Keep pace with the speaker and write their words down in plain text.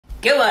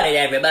Good morning,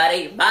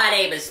 everybody. My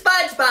name is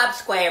Spongebob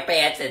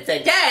SquarePants, and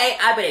today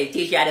I'm going to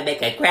teach you how to make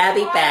a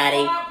Krabby Patty.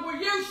 Spongebob, will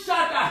you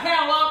shut the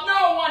hell up?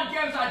 No one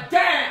gives a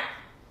damn!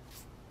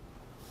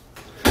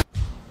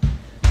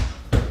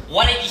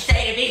 What did you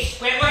say to me,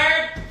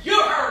 Squidward? You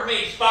heard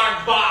me,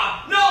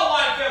 Spongebob! No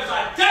one gives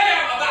a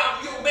damn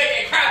about you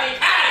making Krabby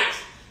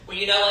Patties! Well,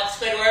 you know what,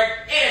 Squidward?